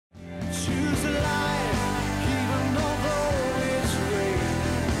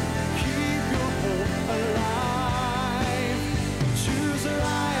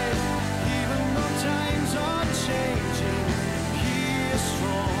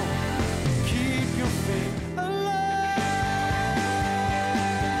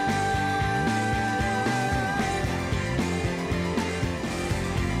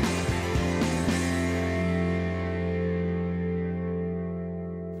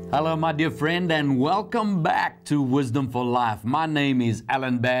Hello, my dear friend, and welcome back to Wisdom for Life. My name is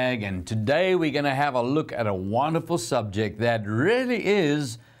Allan Bagg, and today we're going to have a look at a wonderful subject that really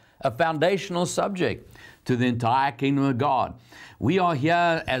is a foundational subject to the entire kingdom of God. We are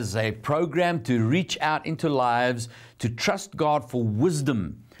here as a program to reach out into lives, to trust God for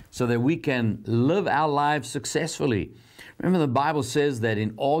wisdom so that we can live our lives successfully. Remember, the Bible says that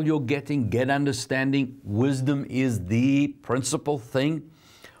in all you're getting, get understanding. Wisdom is the principal thing.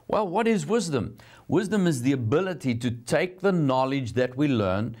 Well, what is wisdom? Wisdom is the ability to take the knowledge that we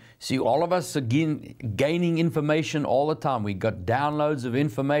learn. See, all of us are gaining information all the time. We got downloads of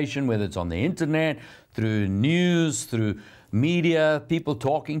information, whether it's on the internet, through news, through media, people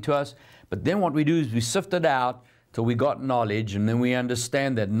talking to us. But then what we do is we sift it out till we got knowledge, and then we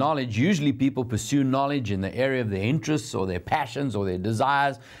understand that knowledge, usually people pursue knowledge in the area of their interests or their passions or their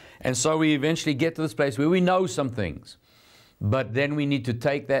desires. And so we eventually get to this place where we know some things. But then we need to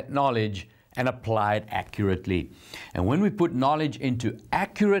take that knowledge and apply it accurately. And when we put knowledge into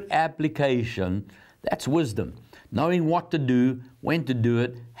accurate application, that's wisdom. Knowing what to do, when to do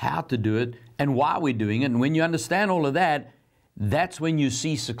it, how to do it, and why we're doing it. And when you understand all of that, that's when you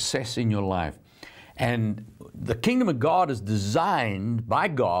see success in your life. And the kingdom of God is designed by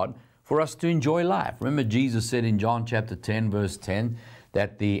God for us to enjoy life. Remember, Jesus said in John chapter 10, verse 10,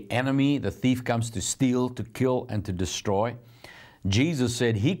 that the enemy, the thief, comes to steal, to kill, and to destroy. Jesus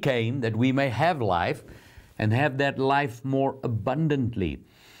said He came that we may have life and have that life more abundantly.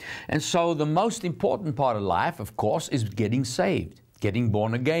 And so the most important part of life, of course, is getting saved, getting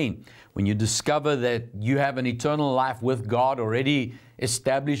born again. When you discover that you have an eternal life with God already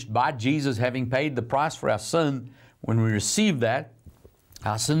established by Jesus, having paid the price for our sin, when we receive that,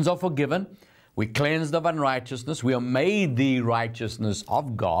 our sins are forgiven. We're cleansed of unrighteousness. We are made the righteousness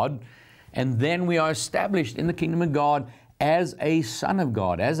of God. And then we are established in the kingdom of God as a son of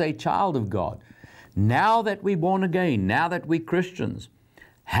God, as a child of God. Now that we're born again, now that we're Christians,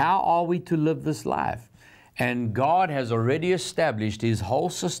 how are we to live this life? And God has already established His whole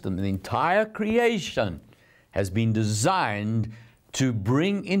system. The entire creation has been designed to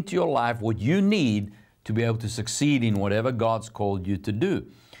bring into your life what you need to be able to succeed in whatever God's called you to do.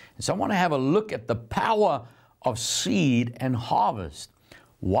 So I want to have a look at the power of seed and harvest.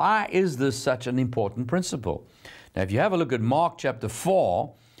 Why is this such an important principle? Now, if you have a look at Mark chapter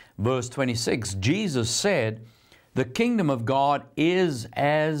 4, verse 26, Jesus said, the kingdom of God is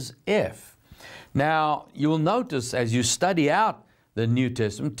as if. Now, you'll notice as you study out the New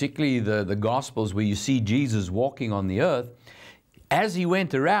Testament, particularly the Gospels where you see Jesus walking on the earth, as He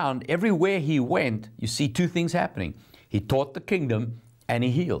went around, everywhere He went, you see two things happening. He taught the kingdom and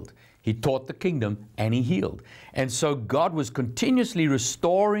He healed. He taught the kingdom and He healed. And so God was continuously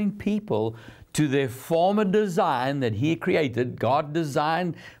restoring people to their former design that He created. God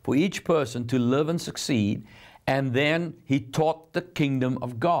designed for each person to live and succeed, and then He taught the kingdom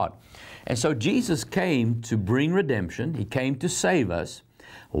of God. And so Jesus came to bring redemption. He came to save us.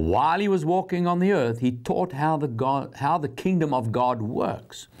 While He was walking on the earth, He taught how the kingdom of God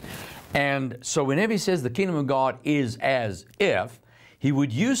works. And so whenever He says the kingdom of God is as if, He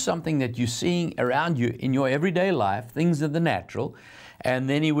would use something that you're seeing around you in your everyday life, things of the natural, and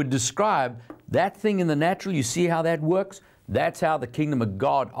then He would describe that thing in the natural. You see how that works? That's how the kingdom of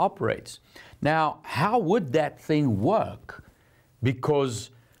God operates. Now, how would that thing work?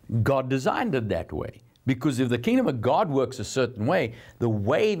 Because God designed it that way. Because if the kingdom of God works a certain way, the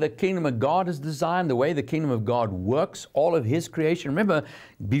way the kingdom of God is designed, the way the kingdom of God works, all of His creation. Remember,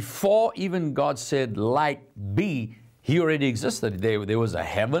 before even God said, light be, He already existed. There was a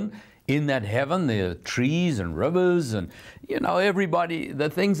heaven. In that heaven, there are trees and rivers and, everybody, the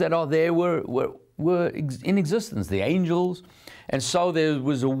things that are there were in existence, the angels. And so there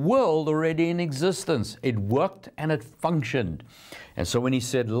was a world already in existence. It worked and it functioned. And so when He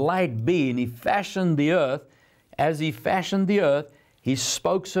said, light be, and He fashioned the earth, as He fashioned the earth, He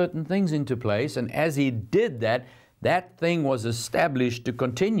spoke certain things into place. And as He did that, that thing was established to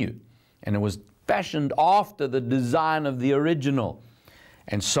continue. And it was fashioned after the design of the original.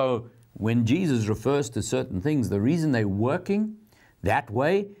 And so when Jesus refers to certain things, the reason they're working that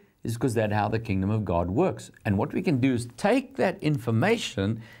way is because that's how the kingdom of God works. And what we can do is take that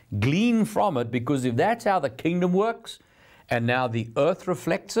information, glean from it, because if that's how the kingdom works, and now the earth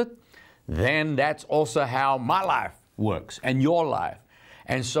reflects it, then that's also how my life works and your life.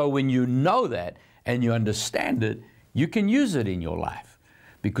 And so when you know that and you understand it, you can use it in your life.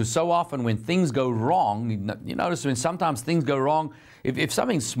 Because so often when things go wrong, you notice when sometimes things go wrong, if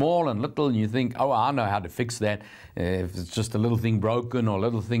something's small and little and you think, oh, I know how to fix that. If it's just a little thing broken or a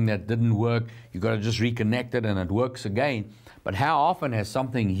little thing that didn't work, you've got to just reconnect it and it works again. But how often has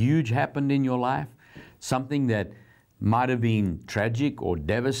something huge happened in your life? Something that might have been tragic or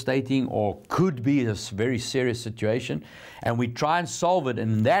devastating or could be a very serious situation, and we try and solve it.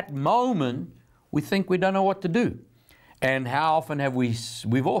 In that moment, we think we don't know what to do. And how often have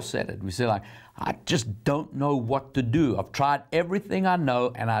we've all said it. We say like, I just don't know what to do. I've tried everything I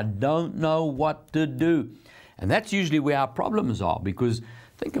know and I don't know what to do. And that's usually where our problems are, because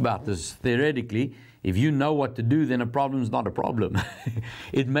think about this theoretically. If you know what to do, then a problem is not a problem.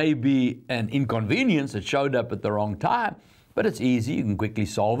 It may be an inconvenience that showed up at the wrong time, but it's easy. You can quickly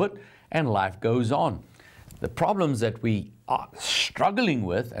solve it and life goes on. The problems that we are struggling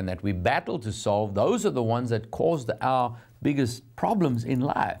with and that we battle to solve, those are the ones that caused our biggest problems in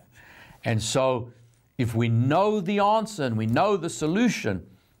life. And so if we know the answer and we know the solution,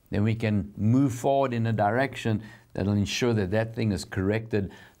 then we can move forward in a direction that will ensure that that thing is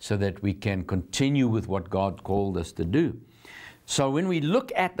corrected so that we can continue with what God called us to do. So when we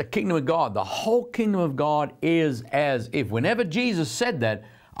look at the kingdom of God, the whole kingdom of God is as if. Whenever Jesus said that,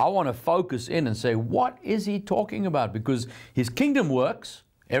 I want to focus in and say, what is he talking about? Because his kingdom works.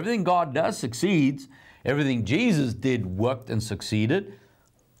 Everything God does succeeds. Everything Jesus did worked and succeeded.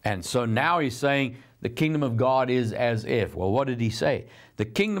 And so now he's saying the kingdom of God is as if. Well, what did he say? The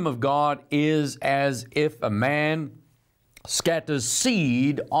kingdom of God is as if a man scatters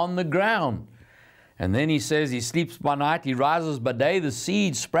seed on the ground. And then he says he sleeps by night, he rises by day, the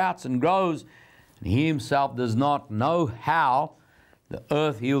seed sprouts and grows, and he himself does not know how. The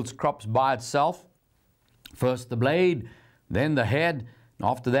earth yields crops by itself. First the blade, then the head, and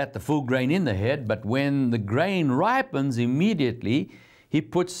after that the full grain in the head. But when the grain ripens, immediately he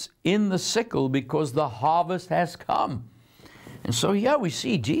puts in the sickle because the harvest has come. And so here we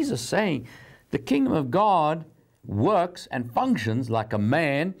see Jesus saying the kingdom of God works and functions like a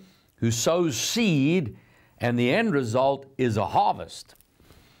man who sows seed, and the end result is a harvest.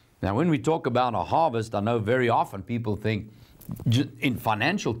 Now, when we talk about a harvest, I know very often people think in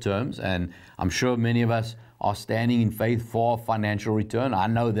financial terms, and I'm sure many of us are standing in faith for financial return. I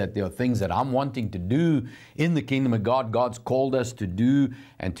know that there are things that I'm wanting to do in the kingdom of God. God's called us to do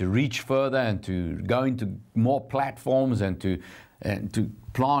and to reach further and to go into more platforms and to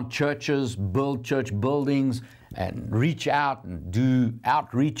plant churches, build church buildings and reach out and do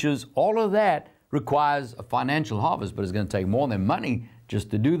outreaches. All of that requires a financial harvest, but it's going to take more than money just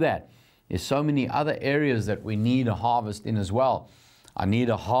to do that. There's so many other areas that we need a harvest in as well. I need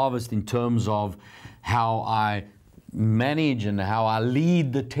a harvest in terms of how I manage and how I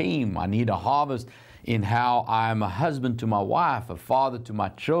lead the team. I need a harvest in how I'm a husband to my wife, a father to my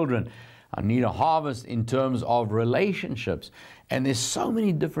children. I need a harvest in terms of relationships. And there's so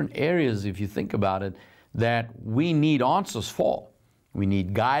many different areas, if you think about it, that we need answers for. We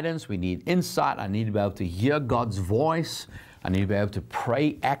need guidance, we need insight. I need to be able to hear God's voice. I need to be able to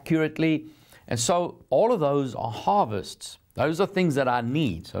pray accurately. And so all of those are harvests. Those are things that I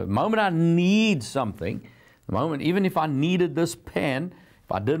need. So the moment I need something, the moment, even if I needed this pen,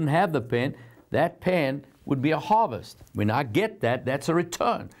 if I didn't have the pen, that pen would be a harvest. When I get that, that's a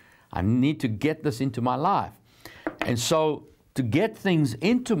return. I need to get this into my life. And so to get things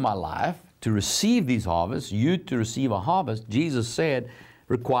into my life, to receive these harvests, you to receive a harvest, Jesus said,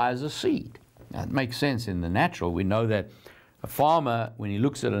 requires a seed. Now, it makes sense in the natural. We know that a farmer, when he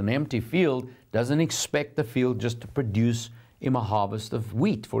looks at an empty field, doesn't expect the field just to produce him a harvest of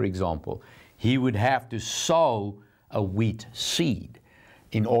wheat, for example. He would have to sow a wheat seed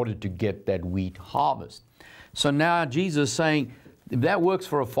in order to get that wheat harvest. So now Jesus is saying, if that works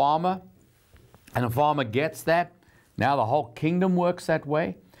for a farmer, and a farmer gets that, now the whole kingdom works that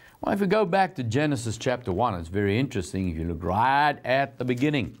way. Well, if we go back to Genesis chapter 1, it's very interesting. If you look right at the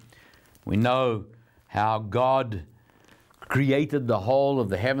beginning, we know how God created the whole of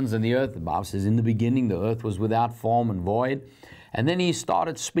the heavens and the earth. The Bible says in the beginning the earth was without form and void. And then he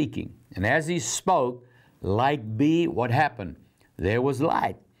started speaking. And as he spoke, light be, what happened? There was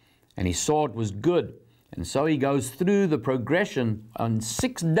light. And he saw it was good. And so he goes through the progression on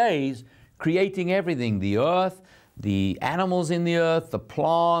 6 days, creating everything, the earth, the animals in the earth, the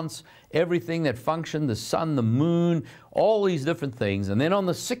plants, everything that functioned, the sun, the moon, all these different things. And then on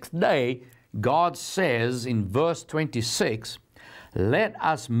the 6th day, God says in verse 26, let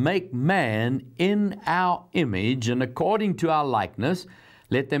us make man in our image and according to our likeness.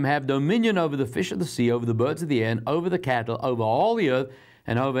 Let them have dominion over the fish of the sea, over the birds of the air, and over the cattle, over all the earth,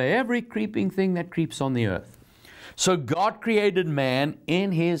 and over every creeping thing that creeps on the earth. So God created man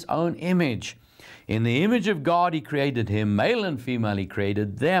in his own image. In the image of God he created him, male and female he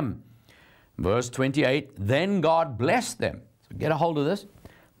created them. Verse 28, then God blessed them. So get a hold of this.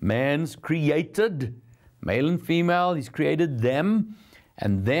 Man's created, male and female, He's created them.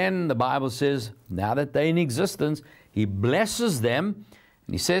 And then the Bible says, now that they're in existence, He blesses them,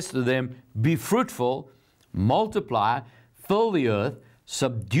 and He says to them, be fruitful, multiply, fill the earth,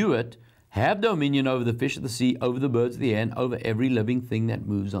 subdue it, have dominion over the fish of the sea, over the birds of the air, and over every living thing that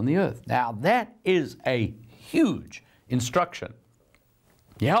moves on the earth. Now, that is a huge instruction.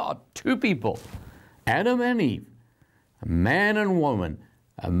 Yeah, two people, Adam and Eve, a man and woman,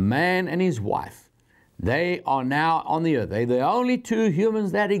 a man and his wife. They are now on the earth. They're the only two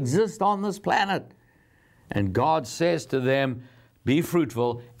humans that exist on this planet. And God says to them, be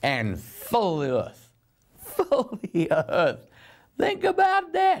fruitful and fill the earth. Fill the earth. Think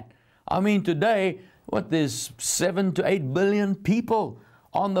about that. I mean, today, there's 7 to 8 billion people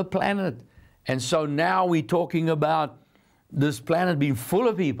on the planet. And so now we're talking about this planet being full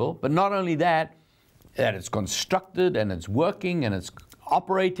of people, but not only that, that it's constructed and it's working and it's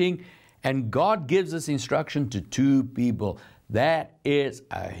operating, and God gives this instruction to two people. That is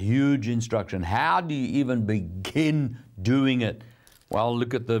a huge instruction. How do you even begin doing it? Well,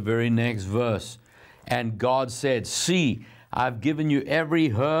 look at the very next verse. And God said, see, I've given you every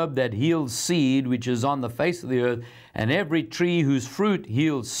herb that yields seed, which is on the face of the earth, and every tree whose fruit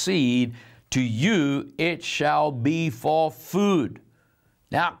yields seed. To you it shall be for food.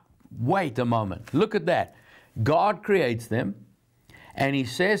 Now, wait a moment. Look at that. God creates them, and He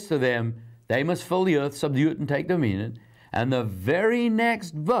says to them, they must fill the earth, subdue it, and take dominion. And the very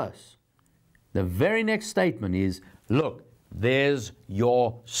next verse, the very next statement is, look, there's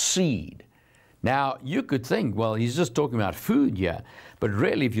your seed. Now, you could think, well, He's just talking about food here. But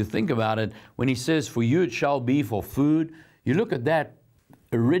really, if you think about it, when He says, for you it shall be for food, you look at that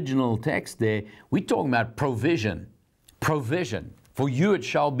original text there, we're talking about provision. Provision. For you it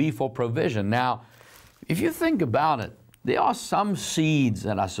shall be for provision. Now, if you think about it, there are some seeds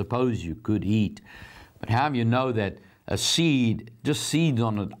that I suppose you could eat. But how do you know that a seed, just seeds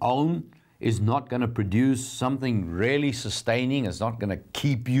on its own, is not going to produce something really sustaining? It's not going to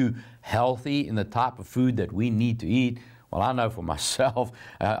keep you healthy in the type of food that we need to eat. Well, I know for myself,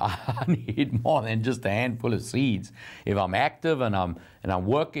 I need more than just a handful of seeds. If I'm active and I'm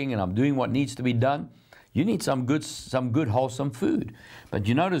working and I'm doing what needs to be done, you need some good wholesome food. But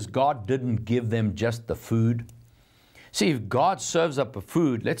you notice God didn't give them just the food. See, if God serves up a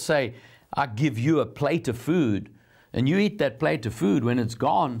food, let's say I give you a plate of food, and you eat that plate of food, when it's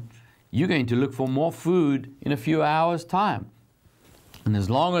gone, you're going to look for more food in a few hours' time. And as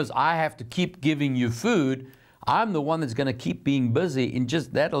long as I have to keep giving you food, I'm the one that's going to keep being busy, and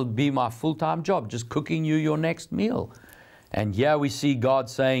that'll be my full-time job, just cooking you your next meal. And here we see God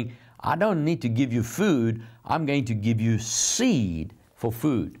saying, I don't need to give you food, I'm going to give you seed for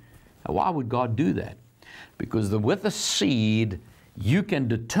food. Now, why would God do that? Because with a seed, you can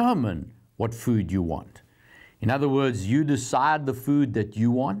determine what food you want. In other words, you decide the food that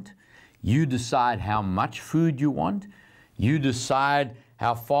you want. You decide how much food you want. You decide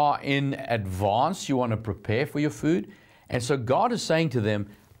how far in advance you want to prepare for your food. And so God is saying to them,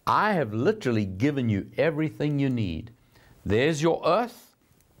 I have literally given you everything you need. There's your earth.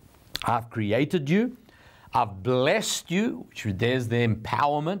 I've created you. I've blessed you. There's the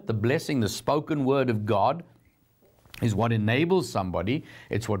empowerment, the blessing, the spoken word of God is what enables somebody.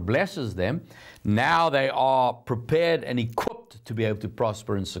 It's what blesses them. Now they are prepared and equipped to be able to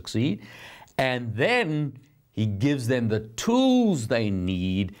prosper and succeed. And then He gives them the tools they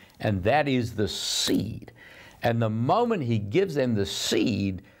need, and that is the seed. And the moment He gives them the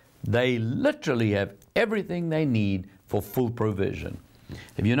seed, they literally have everything they need for full provision.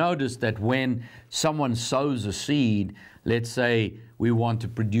 Have you noticed that when someone sows a seed, let's say we want to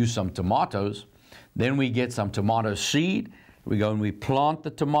produce some tomatoes, then we get some tomato seed, we go and we plant the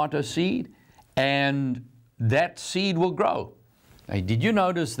tomato seed, and that seed will grow. Now, did you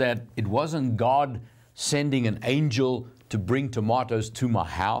notice that it wasn't God sending an angel to bring tomatoes to my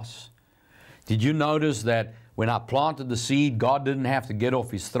house? Did you notice that when I planted the seed, God didn't have to get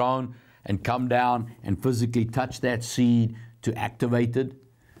off His throne and come down and physically touch that seed to activate it?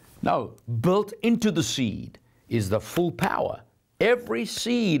 No, built into the seed is the full power. Every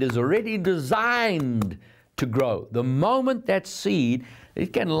seed is already designed to grow. The moment that seed,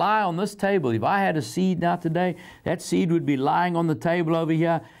 it can lie on this table. If I had a seed now today, that seed would be lying on the table over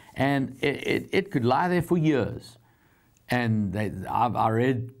here, and it could lie there for years. And I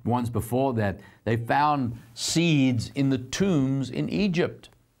read once before that they found seeds in the tombs in Egypt,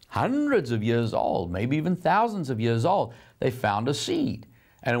 hundreds of years old, maybe even thousands of years old. They found a seed,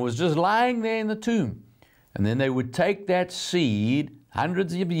 and it was just lying there in the tomb. And then they would take that seed,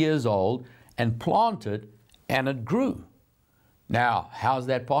 hundreds of years old, and plant it, and it grew. Now, how's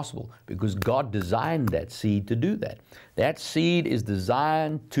that possible? Because God designed that seed to do that. That seed is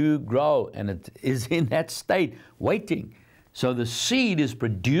designed to grow, and it is in that state, waiting. So the seed is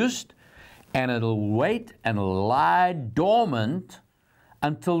produced, and it'll wait and lie dormant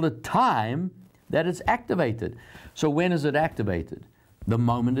until the time that it's activated. So when is it activated? The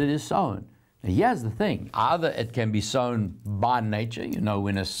moment it is sown. Now here's the thing. Either it can be sown by nature, you know,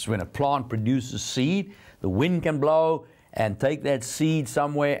 when a plant produces seed, the wind can blow and take that seed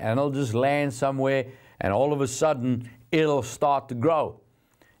somewhere, and it'll just land somewhere, and all of a sudden it'll start to grow.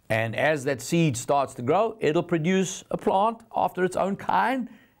 And as that seed starts to grow, it'll produce a plant after its own kind,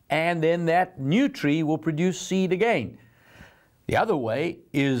 and then that new tree will produce seed again. The other way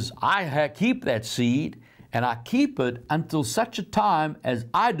is I keep that seed, and I keep it until such a time as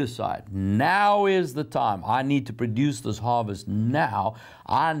I decide, now is the time. I need to produce this harvest now.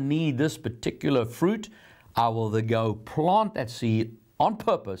 I need this particular fruit. I will then go plant that seed on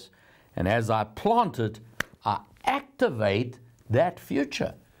purpose, and as I plant it, I activate that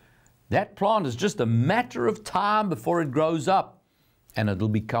future. That plant is just a matter of time before it grows up, and it'll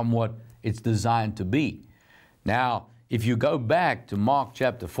become what it's designed to be. Now, if you go back to Mark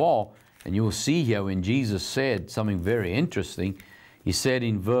chapter 4, and you will see here when Jesus said something very interesting. He said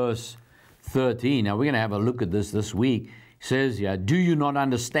in verse 13, now we're going to have a look at this week. He says, yeah, do you not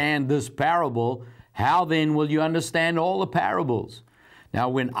understand this parable? How then will you understand all the parables? Now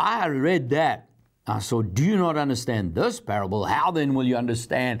when I read that, I saw, do you not understand this parable? How then will you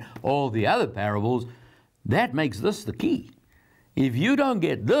understand all the other parables? That makes this the key. If you don't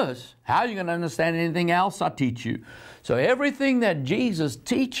get this, how are you going to understand anything else I teach you? So everything that Jesus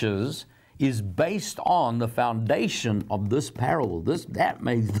teaches is based on the foundation of this parable. That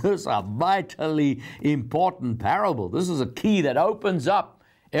makes this a vitally important parable. This is a key that opens up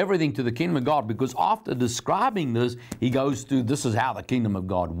everything to the kingdom of God, because after describing this, he goes to, this is how the kingdom of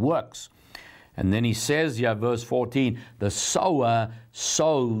God works. And then he says here, verse 14, the sower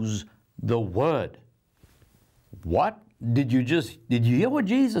sows the word. What? Did you hear what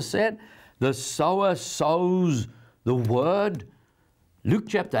Jesus said? The sower sows the word. Luke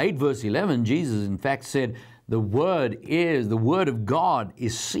chapter 8, verse 11, Jesus in fact said, the word of God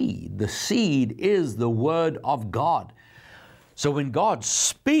is seed. The seed is the word of God. So when God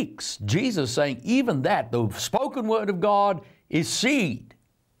speaks, Jesus is saying even that, the spoken word of God is seed.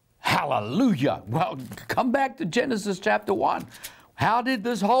 Hallelujah. Well, come back to Genesis chapter 1. How did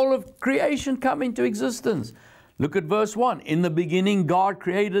this whole of creation come into existence? Look at verse 1. In the beginning, God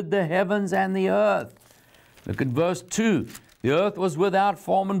created the heavens and the earth. Look at verse 2. The earth was without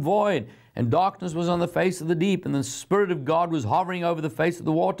form and void, and darkness was on the face of the deep, and the Spirit of God was hovering over the face of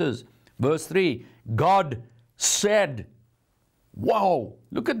the waters. Verse 3, God said, whoa,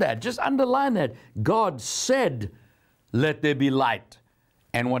 look at that. Just underline that. God said, let there be light.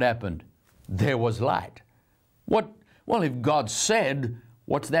 And what happened? There was light. What? Well, if God said,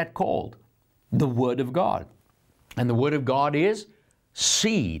 what's that called? The Word of God. And the Word of God is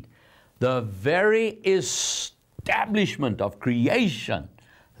seed. The very establishment of creation,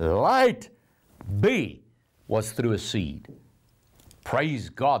 light be, was through a seed. Praise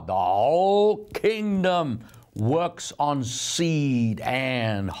God. The whole kingdom works on seed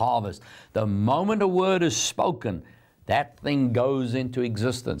and harvest. The moment a word is spoken, that thing goes into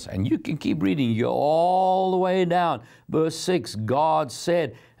existence. And you can keep reading you all the way down. Verse 6, God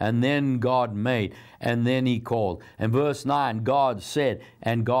said, and then God made, and then he called. And verse 9, God said,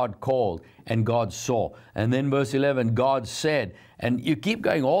 and God called, and God saw. And then verse 11, God said, and you keep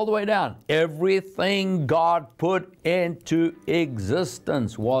going all the way down. Everything God put into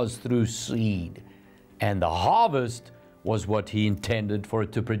existence was through seed. And the harvest was what he intended for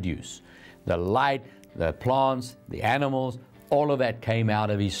it to produce. The light, the plants, the animals, all of that came out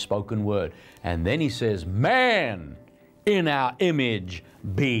of his spoken word. And then he says, man in our image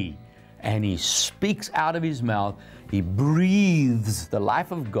be. And he speaks out of his mouth. He breathes the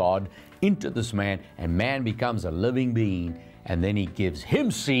life of God into this man, and man becomes a living being. And then he gives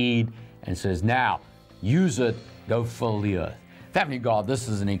him seed and says, now use it, go fill the earth. Family of God, this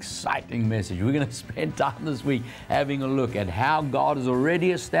is an exciting message. We're going to spend time this week having a look at how God has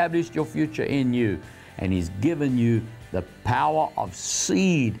already established your future in you. And he's given you the power of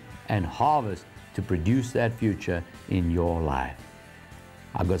seed and harvest to produce that future in your life.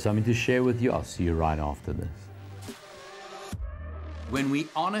 I've got something to share with you. I'll see you right after this. When we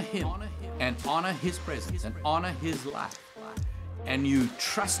honor him and honor his presence and honor his life, and you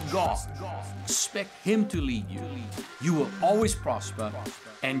trust God, expect Him to lead you, you will always prosper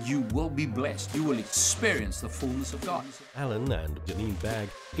and you will be blessed. You will experience the fullness of God. Allan and Janine Bagg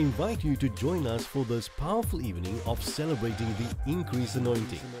invite you to join us for this powerful evening of celebrating the increased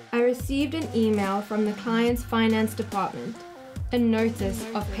anointing. I received an email from the client's finance department, a notice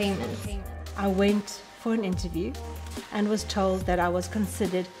of payment. I went for an interview and was told that I was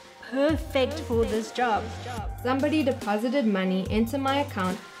considered perfect for this job. Somebody deposited money into my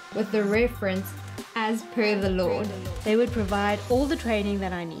account with the reference "as per the Lord." They would provide all the training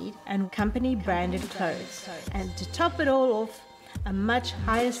that I need and company branded clothes. And to top it all off, a much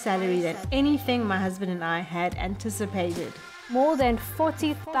higher salary than anything my husband and I had anticipated. More than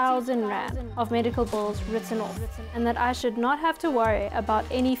 40,000 rand of medical bills written off, and that I should not have to worry about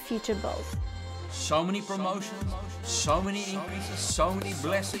any future bills. So many promotions, so many increases, so many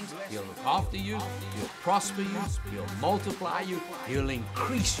blessings. He'll look after you, He'll prosper you, He'll multiply you, He'll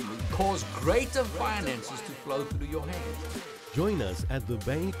increase you and cause greater finances to flow through your hands. Join us at the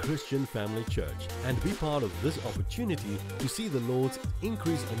Bay Christian Family Church and be part of this opportunity to see the Lord's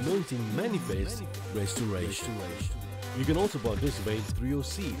increased anointing manifest restoration. You can also participate through your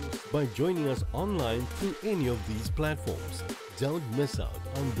seed by joining us online through any of these platforms. Don't miss out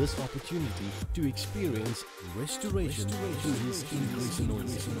on this opportunity to experience restoration through His increased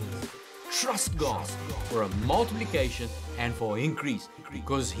anointing. Trust God for a multiplication and for increase,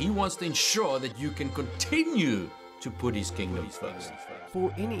 because He wants to ensure that you can continue to put His kingdom first.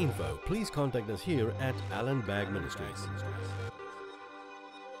 For any info, please contact us here at Allan Bagg Ministries.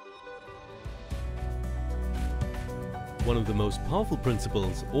 One of the most powerful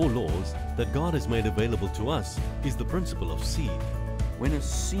principles or laws that God has made available to us is the principle of seed. When a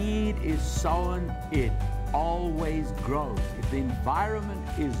seed is sown, it always grows. If the environment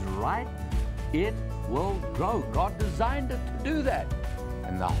is right, it will grow. God designed it to do that.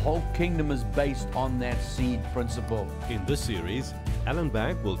 And the whole kingdom is based on that seed principle. In this series, Allan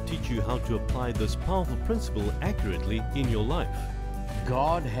Bagg will teach you how to apply this powerful principle accurately in your life.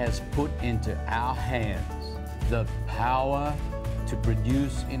 God has put into our hands the power to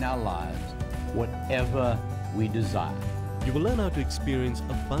produce in our lives whatever we desire. You will learn how to experience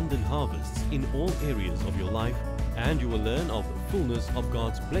abundant harvests in all areas of your life, and you will learn of the fullness of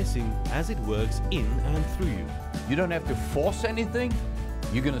God's blessing as it works in and through you. You don't have to force anything.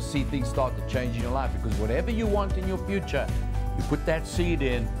 You're going to see things start to change in your life, because whatever you want in your future, you put that seed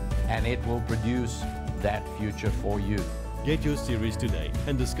in and it will produce that future for you. Get your series today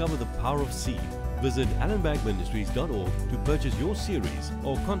and discover the power of seed. Visit allanbaggministries.org to purchase your series,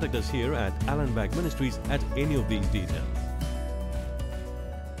 or contact us here at Allan Bagg Ministries at any of these details.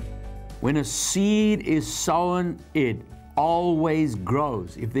 When a seed is sown, it always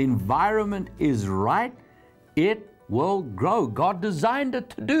grows. If the environment is right, it will grow. God designed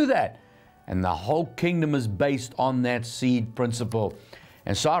it to do that. And the whole kingdom is based on that seed principle.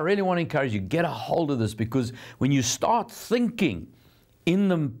 And so I really want to encourage you, get a hold of this, because when you start thinking in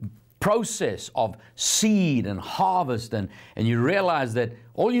the process of seed and harvest, and you realize that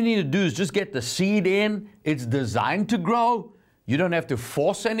all you need to do is just get the seed in, it's designed to grow, you don't have to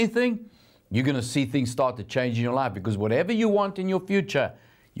force anything, you're going to see things start to change in your life, because whatever you want in your future,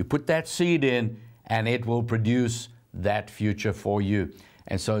 you put that seed in and it will produce that future for you.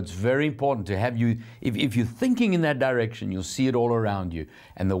 And so it's very important to have you, if you're thinking in that direction, you'll see it all around you.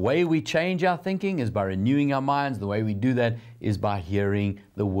 And the way we change our thinking is by renewing our minds. The way we do that is by hearing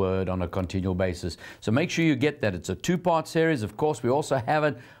the Word on a continual basis. So make sure you get that. It's a two-part series. Of course, we also have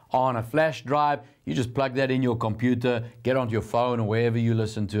it on a flash drive. You just plug that in your computer, get onto your phone or wherever you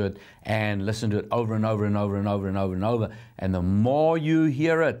listen to it, and listen to it over and over and over and over and over and over. And the more you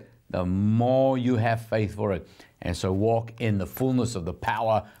hear it, the more you have faith for it. And so walk in the fullness of the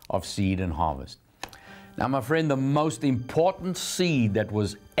power of seed and harvest. Now, my friend, the most important seed that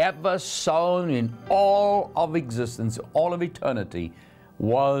was ever sown in all of existence, all of eternity,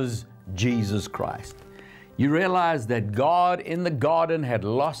 was Jesus Christ. You realize that God in the garden had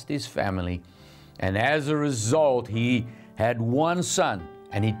lost His family, and as a result, He had one son,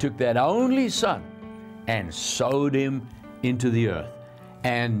 and He took that only son and sowed him into the earth.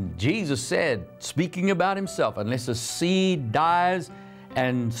 And Jesus said, speaking about Himself, unless a seed dies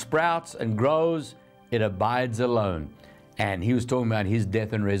and sprouts and grows, it abides alone. And He was talking about His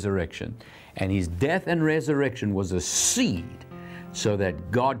death and resurrection. And His death and resurrection was a seed so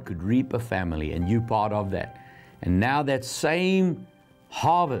that God could reap a family, and you part of that. And now that same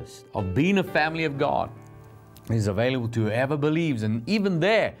harvest of being a family of God is available to whoever believes. And even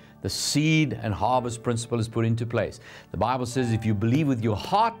there, the seed and harvest principle is put into place. The Bible says if you believe with your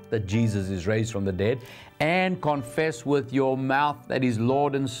heart that Jesus is raised from the dead and confess with your mouth that He's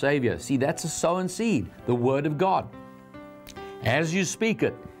Lord and Savior. See, that's a sown seed, the Word of God. As you speak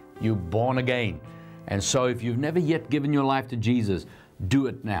it, you're born again. And so if you've never yet given your life to Jesus, do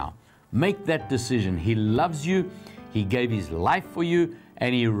it now. Make that decision. He loves you. He gave His life for you,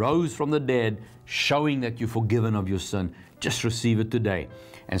 and He rose from the dead, showing that you're forgiven of your sin. Just receive it today.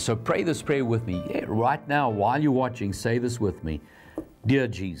 And so pray this prayer with me. Yeah, right now, while you're watching, say this with me. Dear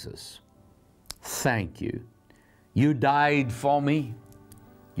Jesus, thank you. You died for me.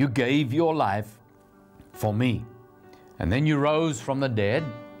 You gave your life for me. And then you rose from the dead.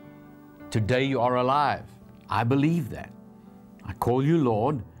 Today you are alive. I believe that. I call you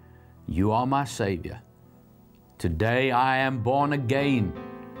Lord. You are my Savior. Today I am born again,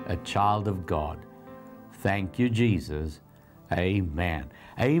 a child of God. Thank you, Jesus. Amen.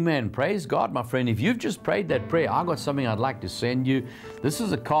 Amen. Praise God, my friend. If you've just prayed that prayer, I've got something I'd like to send you. This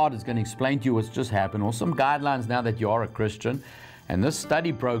is a card that's going to explain to you what's just happened, or some guidelines now that you are a Christian. And this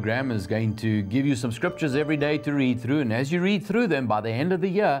study program is going to give you some scriptures every day to read through. And as you read through them, by the end of the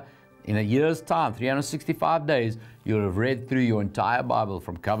year, in a year's time, 365 days, you'll have read through your entire Bible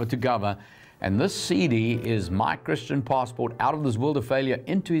from cover to cover. And this CD is my Christian passport out of this world of failure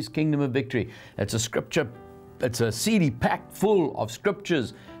into His kingdom of victory. It's a scripture, it's a CD packed full of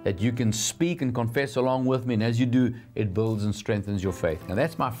scriptures that you can speak and confess along with me. And as you do, it builds and strengthens your faith. Now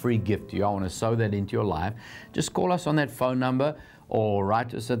that's my free gift to you. I want to sow that into your life. Just call us on that phone number or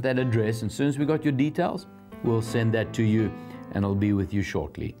write us at that address. And as soon as we got your details, we'll send that to you and it'll be with you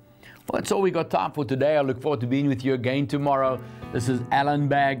shortly. Well, that's all we got time for today. I look forward to being with you again tomorrow. This is Allan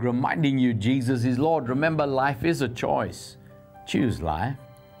Bagg reminding you Jesus is Lord. Remember, life is a choice. Choose life.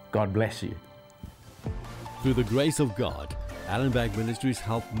 God bless you. Through the grace of God, Allan Bagg Ministries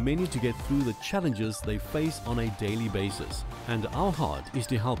help many to get through the challenges they face on a daily basis. And our heart is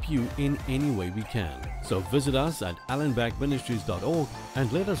to help you in any way we can. So visit us at allanbaggministries.org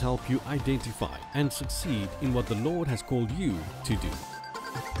and let us help you identify and succeed in what the Lord has called you to do.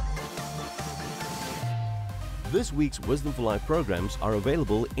 This week's Wisdom for Life programs are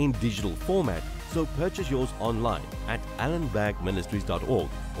available in digital format, so purchase yours online at allanbaggministries.org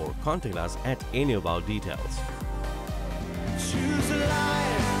or contact us at any of our details. Choose life.